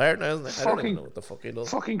he's retired now, isn't he? I don't even know what the fuck he does.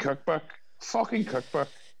 Fucking cookbook.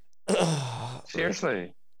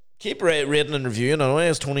 Seriously. Keep rating and reviewing. I know,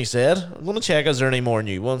 as Tony said. I'm going to check is there any more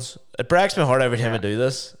new ones. It breaks my heart every time I do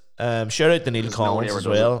this. Shout out to Neil Collins as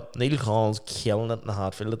well. Neil Collins killing it in the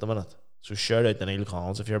Hatfield at the minute. So shout out to Neil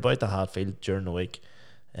Collins if you're about the Hatfield during the week.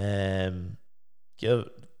 Go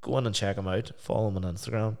in and check him out. Follow him on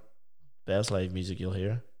Instagram. Best live music you'll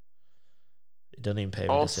hear. He didn't even pay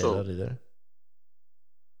me to say that either.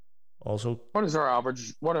 Also, what is our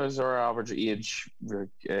average age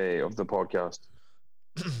of the podcast?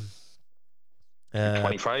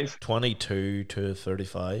 25? 22 to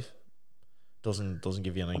 35. Doesn't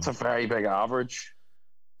give you anything. That's a very big average.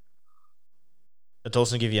 It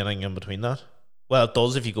doesn't give you anything in between that. Well, it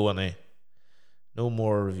does if you go on a no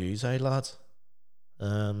more reviews, lads.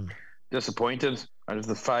 Disappointed. Out of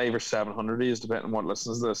the 500 or 700 days, depending on what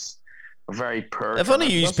listens to this, a very poor. If any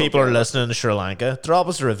of you That's people okay, are that's- listening to Sri Lanka, drop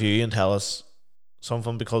us a review and tell us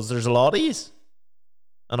something, because there's a lot of these.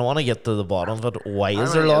 And I want to get to the bottom of it. Why How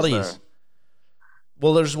is there a many lot of is these? there?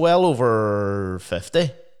 Well, there's well over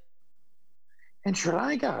 50. In Sri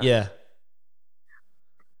Lanka? Yeah.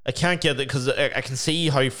 I can't get it because I can see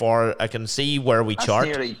how far, I can see where we That's chart.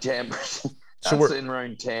 nearly 10%. So That's we're- in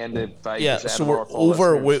around 10 to 5%. Yeah, so of we're our full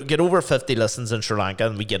over, listeners. we get over 50 listens in Sri Lanka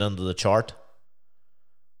and we get into the chart.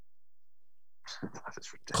 That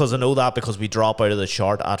is ridiculous. Because I know that because we drop out of the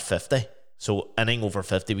chart at 50. So anything over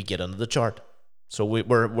 50, we get into the chart. So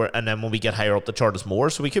we're and then when we get higher up the chart, it's more.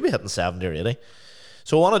 So we could be hitting 70 or 80.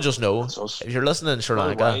 So I want to just know, That's us. if you're listening in Sri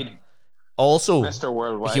Lanka, Worldwide. also, Mr.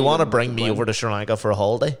 Worldwide. if you want to and bring me Glenn. over to Sri Lanka for a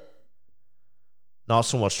holiday, not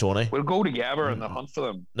so much Tony. We'll go together in the hunt for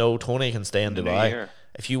them. No, Tony can stay in in the Dubai. year.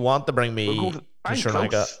 If you want to bring me We'll go to I'm Sri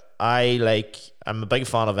close. Lanka, I'm a big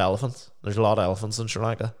fan of elephants. There's a lot of elephants in Sri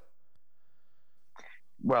Lanka.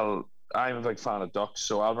 Well, I'm a big fan of ducks,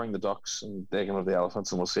 so I'll bring the ducks and they can have the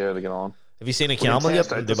elephants, and we'll see how they get on. Have you seen a We can camel yet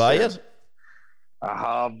test in out the Dubai stairs. yet? I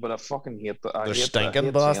have, but I fucking hate that. They're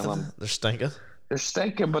stinking, bastard. They're stinking. They're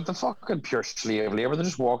stinking, but the fucking pure slave labor. They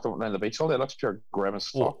just walked up and down the beach all day. It looks pure grim as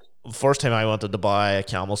fuck. Well, first time I went to Dubai, a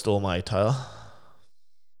camel stole my towel.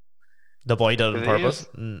 The boy did it on Did purpose.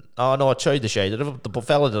 Oh no, I tried the shade of it. The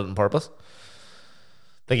fella did it on purpose.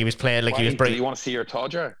 Like he was playing, like Why? he was Do bringing. you want to see your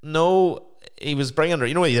Todger? No, he was bringing.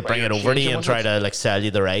 You know, he'd bring you're it over to you changing and with try it? to like sell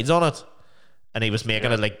you the rides on it. And he was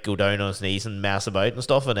making Yeah. it like go down on his knees and mess about and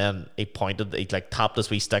stuff. And then he pointed, he like tapped his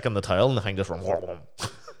wee stick on the towel, and the thing just went.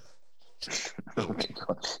 Oh my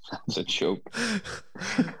god, that's a joke.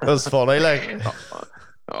 That was funny, like.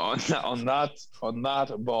 on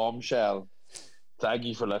that bombshell, thank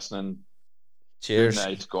you for listening. Cheers. Good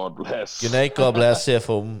night. God bless. Good night. God bless. Safe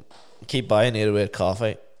home. Keep buying 808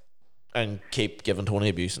 coffee, and keep giving Tony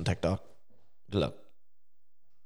abuse on TikTok. Good luck.